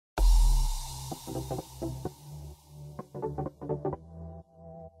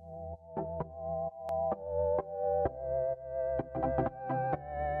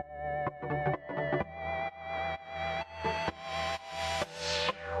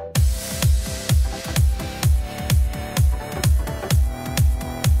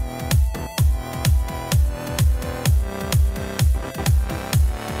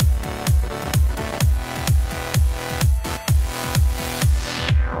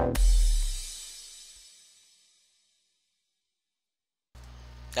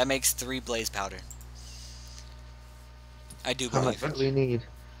That makes 3 blaze powder. I do How much believe. do we need?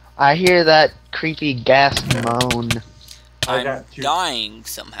 I hear that creepy gas moan. I I'm got 2. dying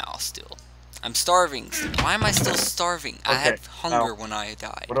somehow still. I'm starving. Why am I still starving? I Okay, had hunger now, when I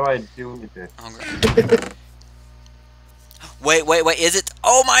died. What do I do with it? Hunger. Wait, is it?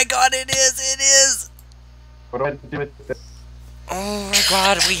 Oh my god, it is! What do I do with this? Oh my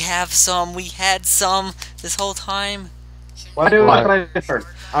god, we have some. We had some this whole time. What do I do with it?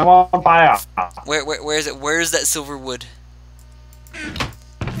 I'm on fire. Where is it? Where is that silver wood?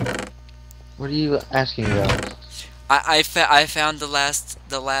 What are you asking about? I found the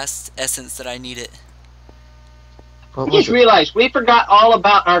last essence that I needed. What I was just it? realized we forgot all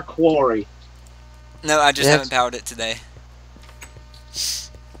about our quarry. No, I just Yes. haven't powered it today.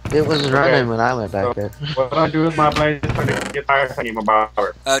 It was Okay. running when I went back there. What do I do with my blaze powder to get fire thingy about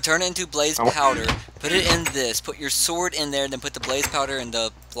it? Turn it into blaze powder. Put it in this. Put your sword in there, then put the blaze powder in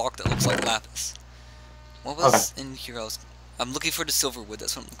the block that looks like lapis. What was in here? I'm looking for the silver wood.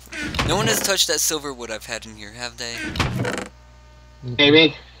 That's what I'm looking for. No one has touched that silver wood I've had in here, have they?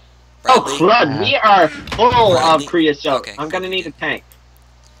 Maybe. Bradley? Oh crud! We are full Bradley? of creosote. Okay, I'm gonna need a tank.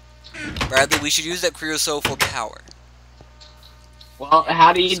 Bradley, we should use that creosote for power. Well,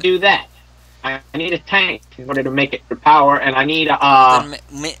 how do you do that? I need a tank in order to make it for power, and I need a.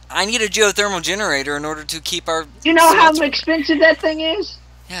 Then I need a geothermal generator in order to keep our. You know how smelter- expensive that thing is?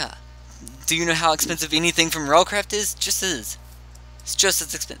 Yeah. Do you know how expensive anything from Railcraft is? Just is. It's just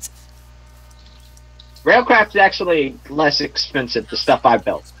as expensive. Railcraft's actually less expensive. The stuff I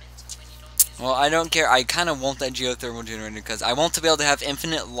built. Well, I don't care. I kind of want that geothermal generator because I want to be able to have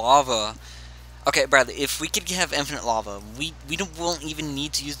infinite lava. Okay, Bradley, if we could have infinite lava, we won't even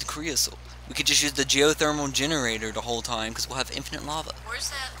need to use the creosote. We could just use the geothermal generator the whole time because we'll have infinite lava. Where's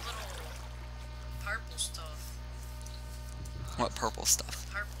that little purple stuff? What purple stuff?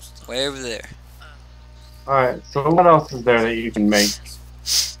 Purple stuff. Way over there. Alright, so what else is there that you can make?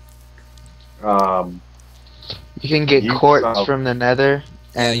 You can get You- quartz from the nether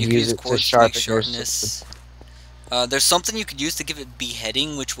and you can use use it to quartz to make sharpen your sharpness. There's something you could use to give it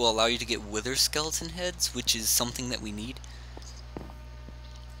beheading, which will allow you to get wither skeleton heads, which is something that we need.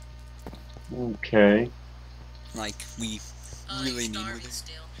 Okay. Like, we Oh, really you're need starving wither.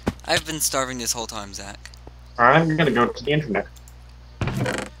 still. I've been starving this whole time, Zach. Alright, I'm gonna go to the internet.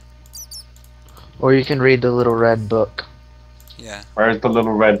 Or you can read the little red book Yeah. Where's the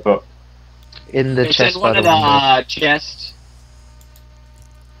little red book? in the It's chest in by one the of the window. chests.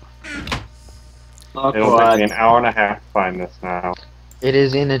 Oh, It'll take me crud. an hour and a half to find this now. It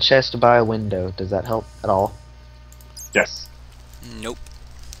is in a chest by a window. Does that help at all? Yes. Nope.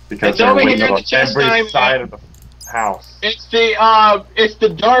 Because It's they're over here windows in the on chest every I'm side of the house. It's the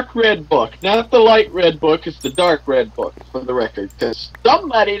dark red book, not the light red book. It's the dark red book, for the record, because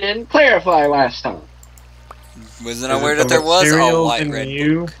somebody didn't clarify last time. Wasn't Is aware it that the there was a materials light in red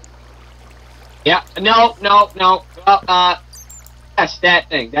you? book. Yeah, no. Yes, that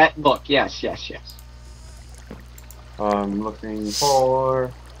thing, that book. Yes. I'm looking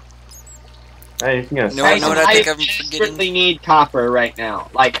for... Hey, you can get a No, I know what I think I'm desperately forgetting. need copper right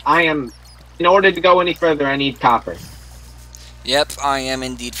now. Like, I am... In order to go any further, I need copper. Yep, I am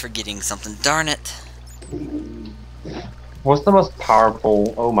indeed forgetting something. Darn it. What's the most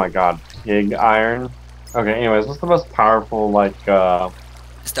powerful... Oh my god. Pig iron? Okay, anyways, what's the most powerful, like,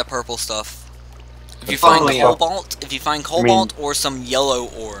 It's that purple stuff. If you The find purple stuff. cobalt, or some yellow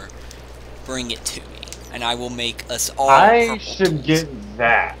ore, bring it to me, and I will make us all I purple should tools. get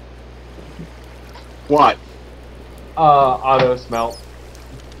that. What? Auto smelt.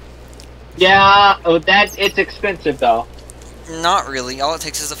 Yeah, it's expensive, though. Not really. All it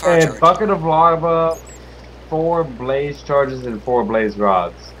takes is a fire A charge. bucket of lava, 4 blaze charges, and 4 blaze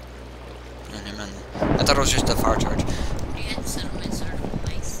rods. Oh, never mind then. I thought it was just a fire charge. You had to set them in certain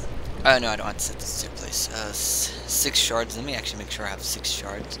place. No, I don't have to set this to your place. 6 shards. Let me actually make sure I have 6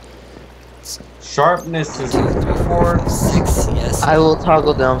 shards. Sharpness 1, is 2, 3, 4, 6. Yes. I will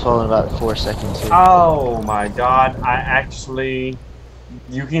toggle downfall in about 4 seconds here. Oh my god, I actually...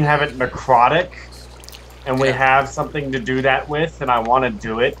 You can have it necrotic, and we Yeah. have something to do that with, and I want to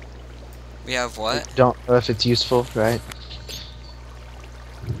do it. We have what? Don't know if it's useful, right?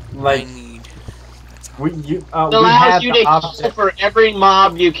 Like, I need. It we allows have you the to option... kill for every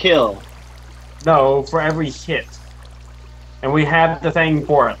mob you kill. No, for every hit. And we have the thing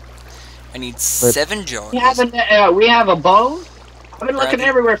for it. I need 7 jars. We have a bone? I've been looking Bradley?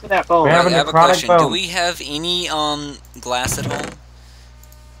 everywhere for that bone. We have I have a necrotic question. Do bone. we have any glass at home?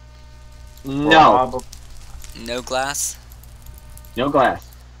 No. No glass. No glass.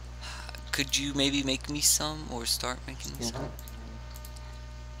 Could you maybe make me some, or start making some?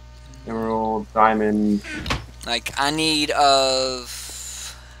 Emerald, diamond. Like, I need gonna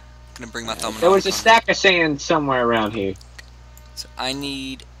bring my thumb. There was a stack of sand somewhere around here. So I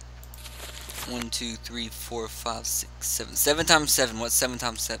need 1, 2, 3, 4, 5, 6, 7. 7 times 7. What's 7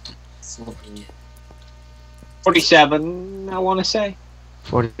 times 7? 47, I want to say.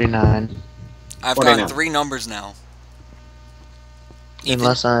 49. I've 49. got 3 numbers now. Even-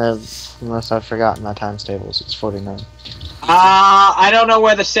 Unless I've forgotten my times tables, it's 49. I don't know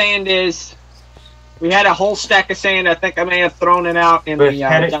where the sand is. We had a whole stack of sand. I think I may have thrown it out in the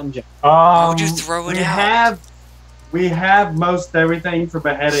dungeon. How would you throw it out? We have most everything for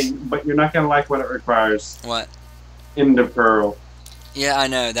beheading, but you're not gonna like what it requires. What? Ender pearl. Yeah, I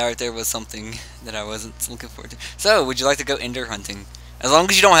know. That right there was something that I wasn't looking forward to. So, would you like to go ender hunting? As long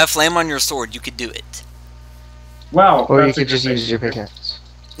as you don't have flame on your sword, you could do it. Well, Or you that's a could just good use your thing. pickaxe.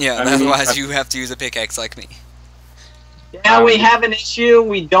 Yeah, I mean, otherwise you have to use a pickaxe like me. Yeah, we have an issue.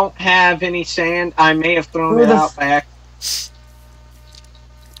 We don't have any sand. I may have thrown it out back.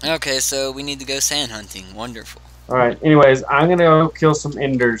 Okay, so we need to go sand hunting. Wonderful. Alright, anyways, I'm gonna go kill some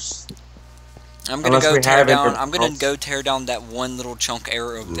enders. I'm gonna Unless go we tear have down. ender I'm gonna pearls. go tear down that one little chunk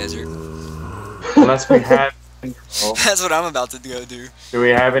arrow of desert. Unless we have ender pearl. That's what I'm about to go do. Do we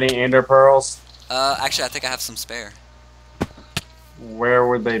have any ender pearls? Actually, I think I have some spare Where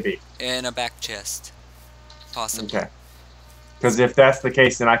would they be? in a back chest, possibly. Okay. Because if that's the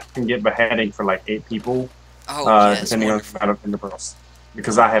case, then I can get beheading for like 8 people. Oh yes, Depending on the wonderful. amount of ender pearls.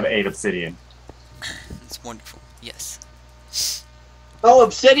 Because I have 8 obsidian. It's wonderful. Yes. Oh,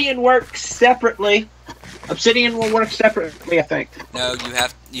 obsidian works separately. Obsidian will work separately, I think. No, you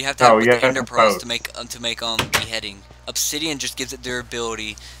have to have Oh, with you the have ender to pearls both. to make beheading. Obsidian just gives it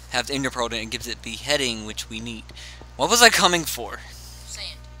durability. Have the ender pearl in it and gives it beheading, which we need. What was I coming for?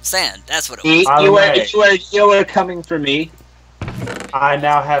 Sand. Sand. That's what it was. By the way- You were coming for me. I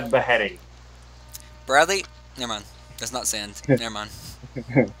now have beheading. Bradley. Never mind. That's not sand. Never mind.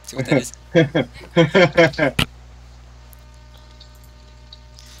 See what that is?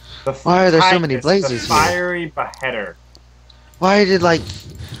 Why are there so Titus, many the blazes here? fiery beheader. Why did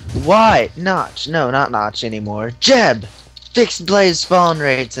why? Notch. No, not Notch anymore. Jeb! Fixed blaze spawn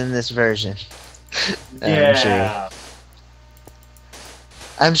rates in this version. Yeah.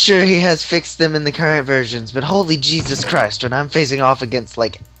 I'm sure he has fixed them in the current versions, but holy Jesus Christ, when I'm facing off against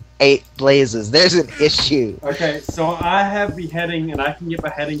like 8 blazes, there's an issue. Okay, so I have beheading, and I can get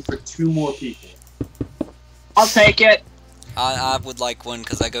beheading for 2 more people. I'll take it. I would like one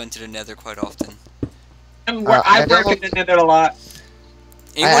because I go into the nether quite often. I I work in don't- the nether a lot.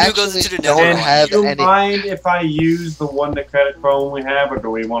 Anyone who goes actually into the don't nether. And have do you any- mind if I use the one the credit phone we have, or do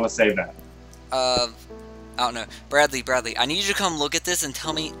we want to save that? I don't know. Bradley, I need you to come look at this and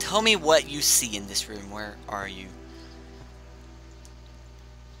tell me what you see in this room. Where are you?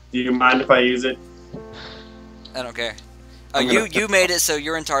 Do you mind if I use it? I don't care. I'm You gonna- made it, so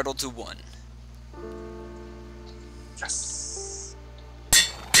you're entitled to one. Yes.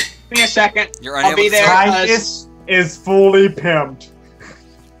 Give me a second. You're I'll unable be to there. Titus is fully pimped.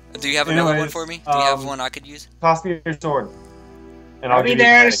 Do you have another one Anyways, for me? Do you have one I could use? Toss me your sword. And I'll be give you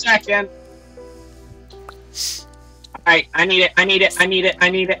there in a beheading. second. Alright, I need it.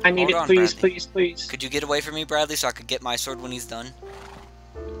 Hold on, Please, Bradley. please. Could you get away from me, Bradley, so I could get my sword when he's done?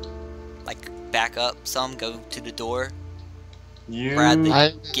 Like, back up some, go to the door. You. Bradley,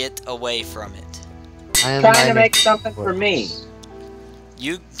 I- get away from it. I am Trying to mining make something for me.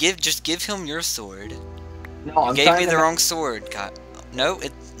 You just give him your sword. No, You I'm gave trying me to the make- wrong sword. God. No,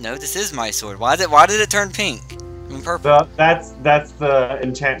 this is my sword. Why did it turn pink? I mean purple. That's the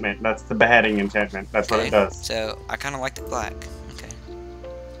enchantment. That's the beheading enchantment. That's what Okay, it does. So I kind of liked it black. Okay.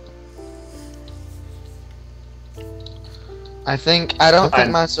 I don't think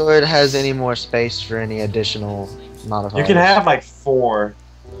Fine. my sword has any more space for any additional modifiers. You can have like 4.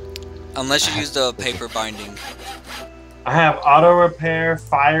 Unless you use the paper binding. I have auto repair,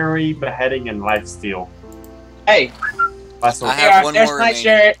 fiery, beheading, and lifesteal. Hey, That's I what have one there's more my remaining.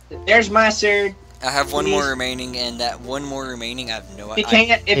 shirt. There's my sword. I have one Please. more remaining, and that one more remaining, I have no If you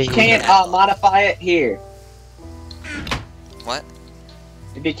idea. can't, Hey. modify it here. What?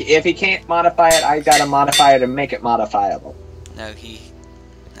 If he can't modify it, I got a modifier to make it modifiable. No, he.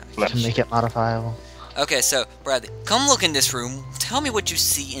 to make it modifiable. Okay, so Bradley, come look in this room. Tell me what you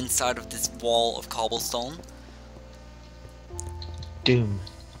see inside of this wall of cobblestone. Doom.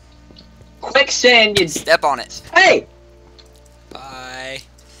 Quicksand, you. Step on it. Hey, Bye.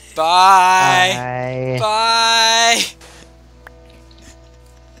 Bye. Bye. Bye.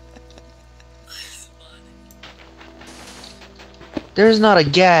 There's not a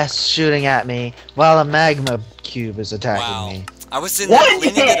gas shooting at me while a magma cube is attacking Wow. me. I was sitting there One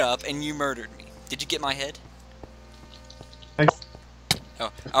cleaning hit! it up, and you murdered me. Did you get my head? Thanks.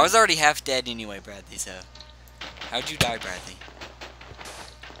 Oh, I was already half dead anyway, Bradley, so... How'd you die, Bradley?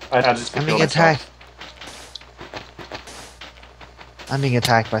 I just I'm killed being myself. attacked. I'm being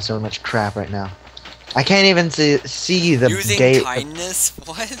attacked by so much crap right now. I can't even see the Using gate. kindness?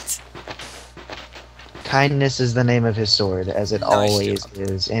 What? Kindness is the name of his sword, as it Nice always job.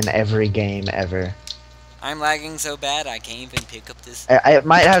 is in every game ever. I'm lagging so bad I can't even pick up this... It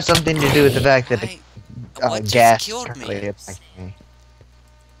might have something to do with the fact that the What just gas killed currently me? attacked me.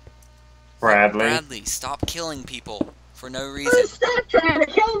 Bradley. Stop killing people for no reason. Stop trying to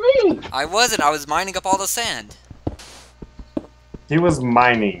kill me! I wasn't. I was mining up all the sand. He was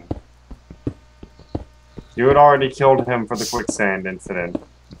mining. You had already killed him for the quicksand incident.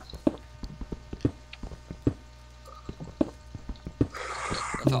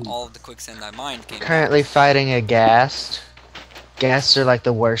 I thought all of the quicksand I mined came. Currently fighting a ghast. Ghasts are like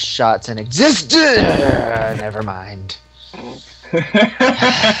the worst shots in existence. Never mind.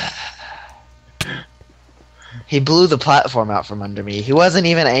 He blew the platform out from under me. He wasn't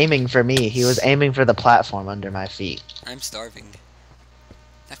even aiming for me. He was aiming for the platform under my feet. I'm starving.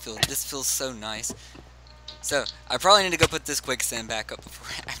 This feels so nice. So I probably need to go put this quicksand back up before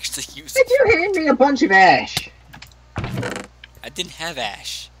I actually use Did it. you hand me a bunch of ash? I didn't have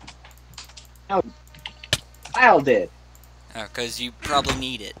ash. Kyle did. Oh, because you probably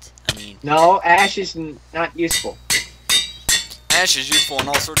need it. I mean, No, ash is not useful. ash is useful in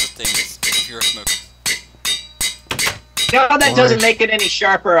all sorts of things if you're a smoker. No, that Or- doesn't make it any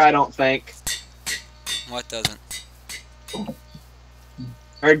sharper, I don't think. What doesn't?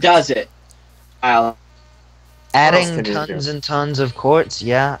 Or does it? Kyle. Adding can you tons do? and tons of quartz,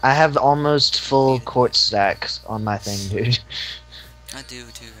 yeah. I have almost full quartz stacks on my thing, dude. I do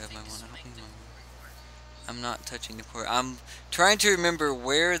too have my one. I'm not touching the port. I'm trying to remember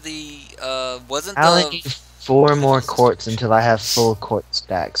where the wasn't I only the need 4 more quartz until I have full quartz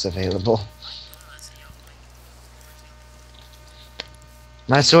stacks available.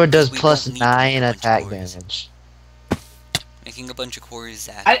 My sword does We plus won't need 9 a bunch of attack quarries. damage. making a bunch of quarries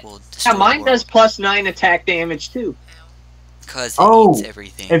that I- will Yeah, destroy mine the world. does plus 9 attack damage too. Because it Oh, eats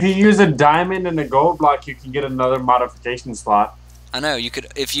everything. If you use a diamond and a gold block, you can get another modification slot. I know you could.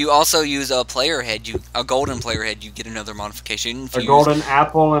 If you also use a player head, a golden player head, you get another modification. If A you golden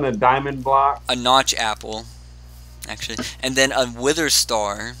apple and a diamond block. use a notch apple, actually, and then a wither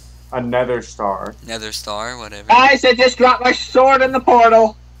star, A nether star. nether star, whatever. Guys, I just dropped my sword in the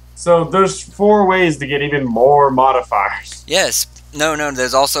portal. So there's 4 ways to get even more modifiers. Yes. No.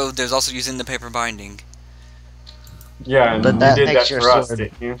 There's also using the paper binding. Yeah, and But you that did makes that your for us, sword-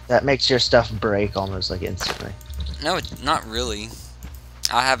 didn't you? That makes your stuff break almost like instantly. No, not really.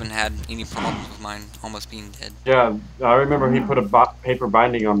 I haven't had any problems with mine almost being dead. Yeah, I remember he put a paper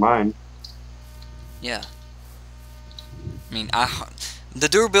binding on mine. Yeah. I mean, the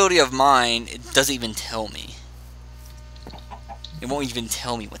durability of mine, it doesn't even tell me. It won't even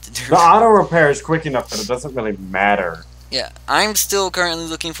tell me what to do. The auto repair is quick enough that it doesn't really matter. Yeah, I'm still currently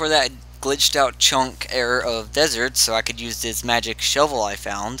looking for that glitched out chunk error of desert so I could use this magic shovel I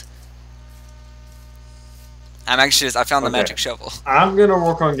found. I found the Okay. magic shovel. I'm gonna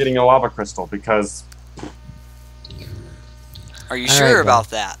work on getting a lava crystal because, Are you All sure right, then. about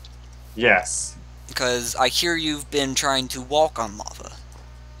that? yes. Because I hear you've been trying to walk on lava.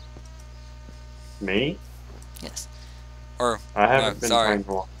 Me? Yes. Or, I haven't No, been sorry. trying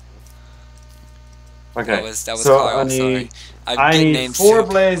to walk. Okay, that was so Kyle, I need, sorry. I I did need name 4 soup.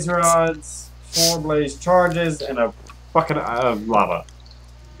 blaze rods, 4 blaze charges, and a bucket of lava.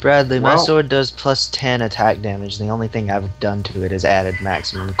 Bradley, my Well- sword does plus 10 attack damage. The only thing I've done to it is added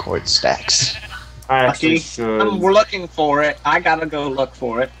maximum quartz stacks. I actually Lucky. should. We're looking for it. I gotta go look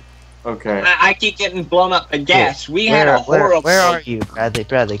for it. Okay. I keep getting blown up in gas. We had a Where horrible. are you, Bradley?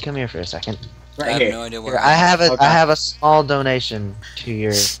 Bradley, come here for a second. I Right have here. no idea where Here, I have Okay. I have a small donation to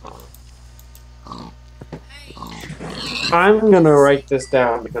your. I'm gonna write this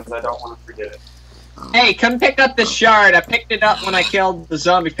down because I don't want to forget it. Hey, come pick up the shard. I picked it up when I killed the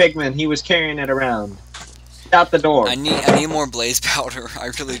zombie pigman. He was carrying it around. Out the door. I need more blaze powder. I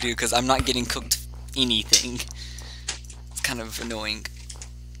really do, because I'm not getting cooked anything. It's kind of annoying.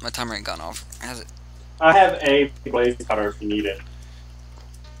 My timer ain't gone off. Has it? I have a blaze powder if you need it.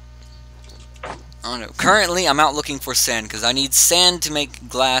 I don't know. Currently, I'm out looking for sand because I need sand to make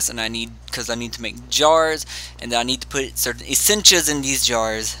glass, and I need to make jars, and I need to put certain essentials in these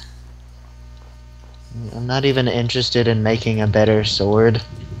jars. I'm not even interested in making a better sword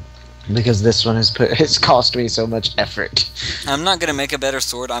because this one it's cost me so much effort. I'm not gonna make a better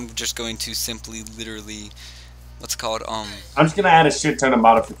sword. I'm just going to simply, literally what's it called? I'm just gonna add a shit ton of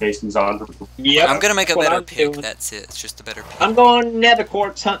modifications on. Yep. I'm gonna make a What better I'm pick. doing. That's it. It's just a better pick. I'm going nether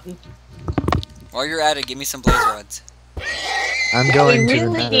quartz hunting. While you're at it, give me some blaze rods. I'm What going we to the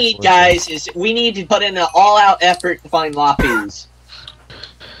really nether need, fortress. guys, is we need to put in an all-out effort to find lapis.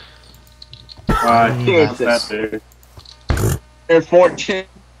 What's that do? They're fortune.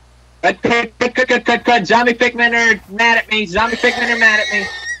 Good. Zombie pigmen are mad at me. Zombie pigmen are mad at me.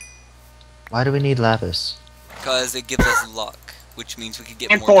 Why do we need lapis? Because it gives us luck, which means we could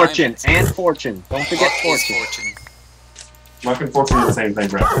get And more fortune. diamonds. And fortune. Don't forget Luck is fortune. fortune. Luck and fortune are the same thing,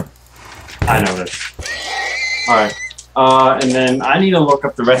 Brett. I know this. Alright. And then I need to look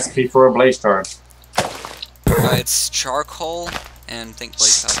up the recipe for a blaze charge. It's charcoal and think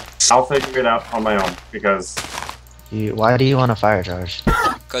blaze powder. I'll figure it out on my own because Why do you want a fire charge?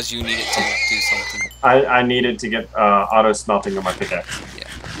 Because you need it to do something. I needed to get auto smelting on my pickaxe.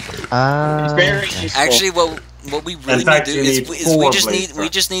 It's very useful. Actually, what we really fact, need to you do need is four we blaze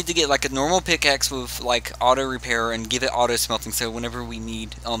just need to get like a normal pickaxe with like auto repair and give it auto smelting. So whenever we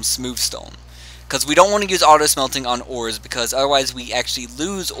need smooth stone, because we don't want to use auto smelting on ores because otherwise we actually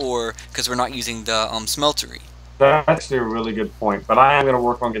lose ore because we're not using the smeltery. That's actually a really good point, but I am going to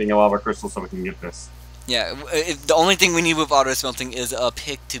work on getting a lava crystal so we can get this. Yeah, the only thing we need with auto smelting is a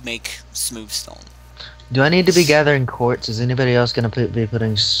pick to make smooth stone. Do I need to be gathering quartz? Is anybody else gonna be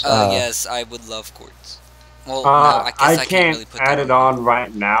putting? Yes, I would love quartz. Well, no, I guess I can't really put add that it on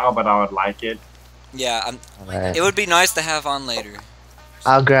right now, but I would like it. Yeah, Alright. it would be nice to have on later.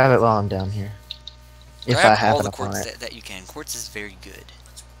 I'll grab it while I'm down here. If Grab I have all the enough on quartz it. that you can. Quartz is very good.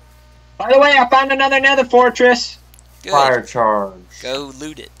 By the way, I found another nether fortress. Good. Fire charge. Go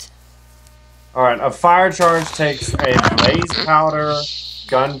loot it. Alright, a fire charge takes a blaze powder,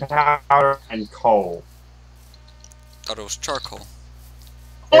 gunpowder, and coal. Thought it was charcoal.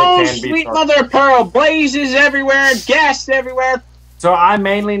 Oh, can be sweet charcoal. mother of pearl. Blazes everywhere. Gas everywhere. So I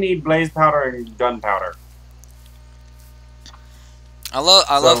mainly need blaze powder and gunpowder. I love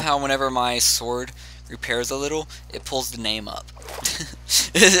So- how whenever my sword repairs a little, it pulls the name up.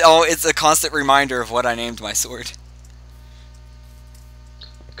 It's a constant reminder of what I named my sword.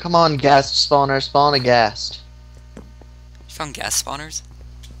 Come on, ghast spawner, spawn a ghast. You found gas spawners?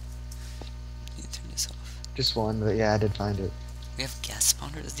 Need to turn this off. Just one, but yeah, I did find it. We have gas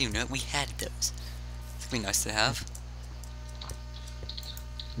spawners? Do you know we had those? It's gonna be nice to have.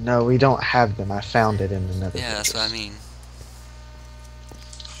 No, we don't have them. I found it in another. Yeah, that's what I mean.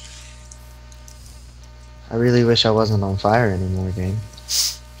 I really wish I wasn't on fire anymore, game.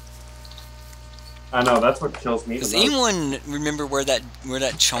 I know, that's what kills me. Does the most. anyone remember where that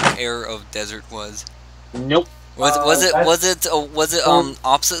chunk air of desert was? Nope. Was it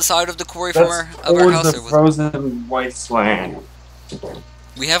opposite side of the quarry from That's our towards house, the or was frozen wasteland.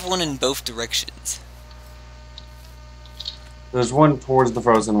 we have one in both directions? There's one towards the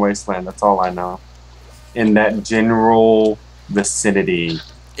frozen wasteland, that's all I know. In that general vicinity.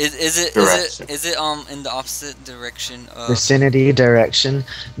 Is it in the opposite direction of Vicinity direction.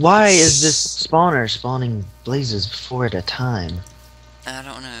 Why is this spawner spawning blazes 4 at a time? I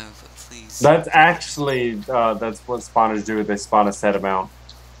don't know, but please. That's actually, that's what spawners do, they spawn a set amount.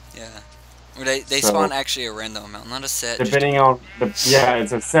 Yeah. Or they So- spawn actually a random amount, not a set. just- Depending on, yeah,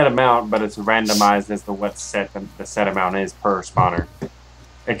 it's a set amount, but it's randomized as to what set the set amount is per spawner.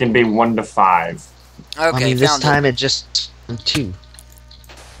 It can be 1 to 5. Okay, I mean, this found time it just 2.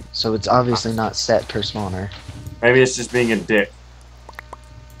 So it's obviously not set per spawner. Maybe it's just being a dick.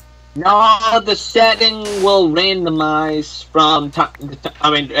 No, the setting will randomize from time to time.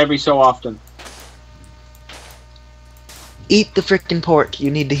 I mean, every so often. Eat the frickin' pork. You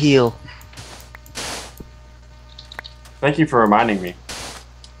need to heal. Thank you for reminding me.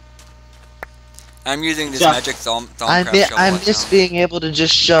 I'm using this Yeah. magic I Thaumcraft shovel. I right miss now. being able to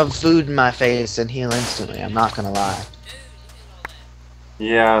just shove food in my face and heal instantly. I'm not gonna lie.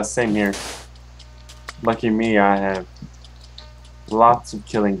 Yeah, same here. Lucky me, I have lots of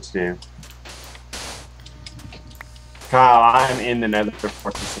killing to do. Kyle, I'm in the nether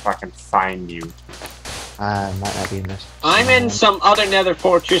fortress if I can find you. I might not be in this. I'm in some other nether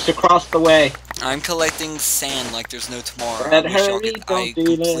fortress across the way. I'm collecting sand like there's no tomorrow. But I wish y'all hurry, could, I don't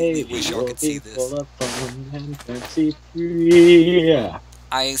completely delay. wish y'all could see this. Full of fun and fancy free. Yeah.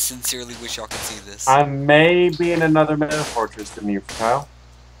 I sincerely wish y'all could see this. I may be in another nether fortress than you, Kyle.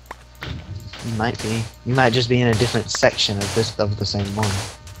 You might be. You might just be in a different section of the same one.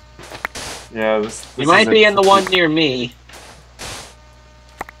 Yeah, this You might be in the one near me.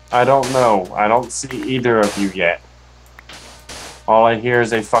 I don't know. I don't see either of you yet. All I hear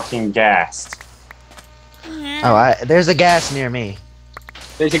is a fucking ghast. Oh, there's a gas near me.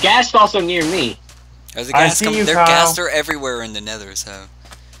 There's a ghast also near me. There's a I gas see coming. you, Their Kyle. gas are everywhere in the Nether. So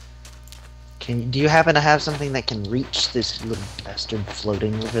Do you happen to have something that can reach this little bastard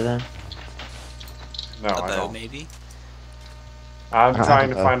floating over there? No, a I bow don't. maybe. I'm I don't trying have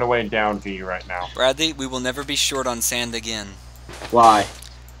to a bow. find a way down to you right now. Bradley, we will never be short on sand again. Why?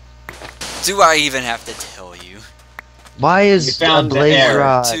 Do I even have to tell you? Why You is a found the blaze error.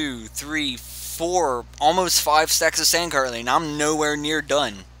 rod? 2, 3, 4, almost 5 stacks of sand currently, and I'm nowhere near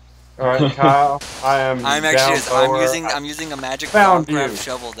done. Alright, Kyle, I am I'm down actually lower. I'm using a magic found Minecraft you.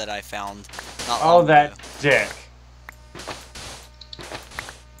 shovel that I found not Oh, long that ago. dick.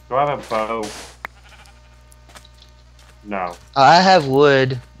 Do I have a bow? No. I have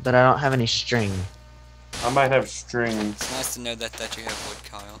wood, but I don't have any string. I might have string. It's nice to know that you have wood,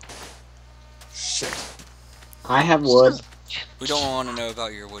 Kyle. Shit. I have wood. We don't want to know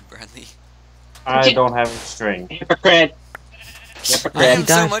about your wood, Bradley. I don't have string. Hypocrite. I Hypocrite. am so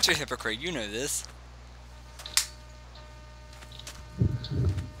guys. much a hypocrite, you know this.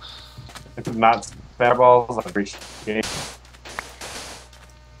 If it's not fireballs, I appreciate it.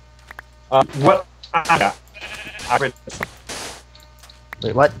 What? I got. I read this.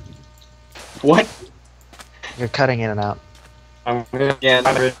 Wait, what? What? You're cutting in and out. I'm gonna Yeah.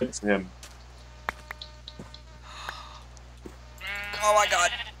 get rid of him. Oh my god.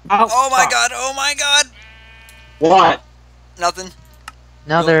 Ow, Oh my fuck. god. Oh my god. What? Nothing.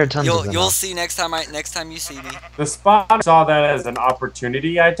 Now there are tons of them. You'll now. see next time you see me. The spawn saw that as an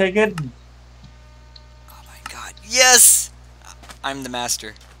opportunity, I take it. Oh my god. Yes. I'm the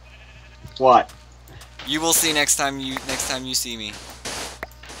master. What? You will see next time you see me.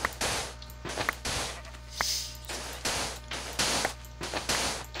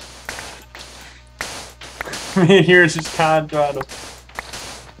 Me and you're just kind of trying to.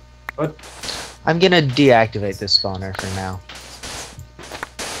 What? I'm gonna deactivate this spawner for now.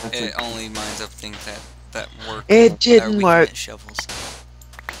 That's It it. only mines up things that work. It that are didn't weak work. mint shovels.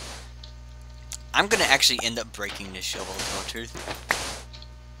 I'm gonna actually end up breaking this shovel, to tell the truth.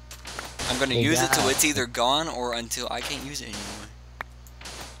 I'm gonna Hey, use it till guys. it's either gone or until I can't use it anymore.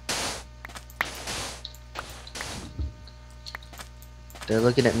 They're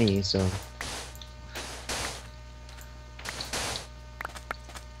looking at me, so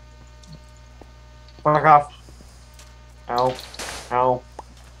Fuck off. Ow. Ow.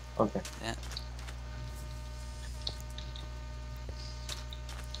 Okay. Yeah.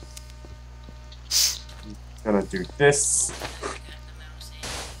 Gonna do this.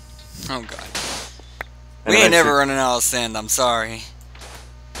 Oh god. And We I ain't never should- running out of sand, I'm sorry.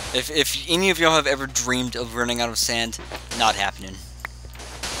 If any of y'all have ever dreamed of running out of sand, not happening.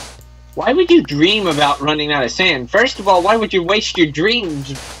 Why would you dream about running out of sand? First of all, why would you waste your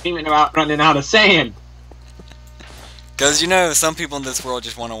dreams dreaming about running out of sand? Cause you know, some people in this world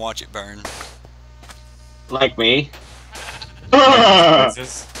just want to watch it burn. Like me. It's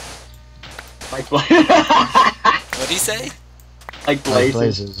just- like What'd he say? like like blazes.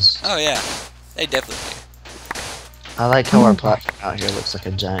 blazes. Oh yeah, they definitely do. I like how our platform out here looks like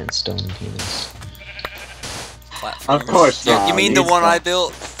a giant stone penis. Platforms. Of course You, not. you mean the These one I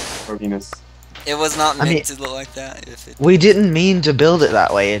platforms. built? or penis. It was not I meant mean- to look like that. If it. We didn't mean to build it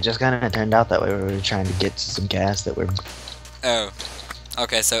that way. It just kind of turned out that way. We were trying to get to some gas that we're. Oh.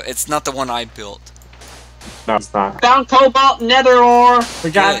 Okay, so it's not the one I built. No, it's not. Found cobalt nether ore.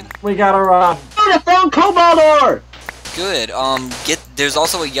 We got a rod. Dude, I found cobalt ore. Good. There's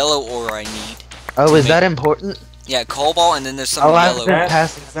also a yellow ore I need. Oh, is make- that important? Yeah, cobalt, and then there's some Oh, I've yellow. been That-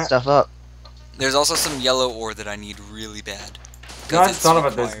 passing that- stuff up. There's also some yellow ore that I need really bad. You know, I 'Cause just it's thought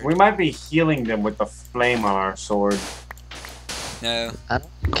about this. required. We might be healing them with the flame on our sword. No, Okay,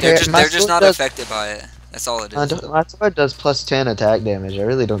 they're my just sword not does- affected by it. That's all it My is. my sword does plus 10 attack damage. I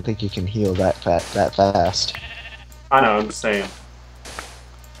really don't think you can heal that fast. I know, I'm just saying.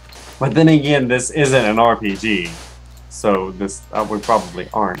 But then again, this isn't an RPG, so this we probably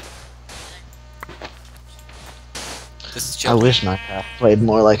aren't. This is I joking. wish Minecraft played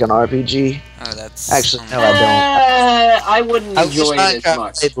more like an RPG. Oh, that's Actually, no, I don't. I wouldn't I wish enjoy it as Minecraft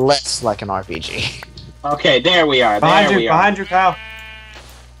much. played less like an RPG. Okay, there we are. Behind There you, we are. behind you, Kyle.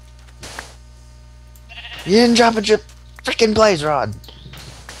 You didn't drop a freaking blaze rod.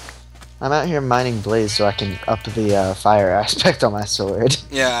 I'm out here mining blaze so I can up the fire aspect on my sword.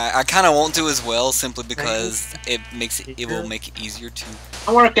 Yeah, I kind of want to as well, simply because it will make it easier to.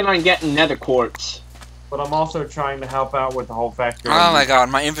 I'm working on getting nether quartz. But I'm also trying to help out with the whole factor. Oh my god,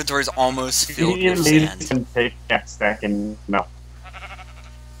 my inventory is almost filled You with need sand. to take yes, that can no.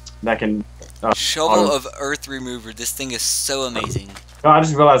 That can. Shovel of earth remover. This thing is so amazing. No, I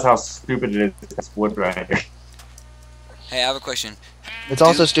just realized how stupid it is. This wood right here. Hey, I have a question. It's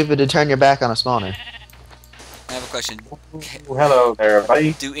also stupid to turn your back on a spawner. I have a question. Ooh, hello there,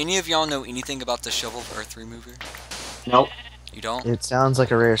 buddy. Do any of y'all know anything about the shovel of earth remover? Nope. You don't? It sounds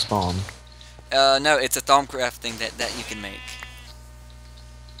like a rare spawn. No, it's a Thaumcraft thing that you can make.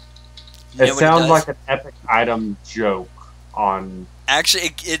 You It know what sounds does? like an epic item joke on.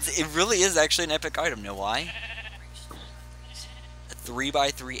 Actually, it really is actually an epic item. Know why? A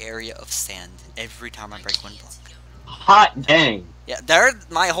 3x3 area of sand every time I break one block. Hot dang. Yeah,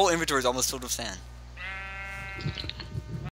 my whole inventory is almost filled with sand.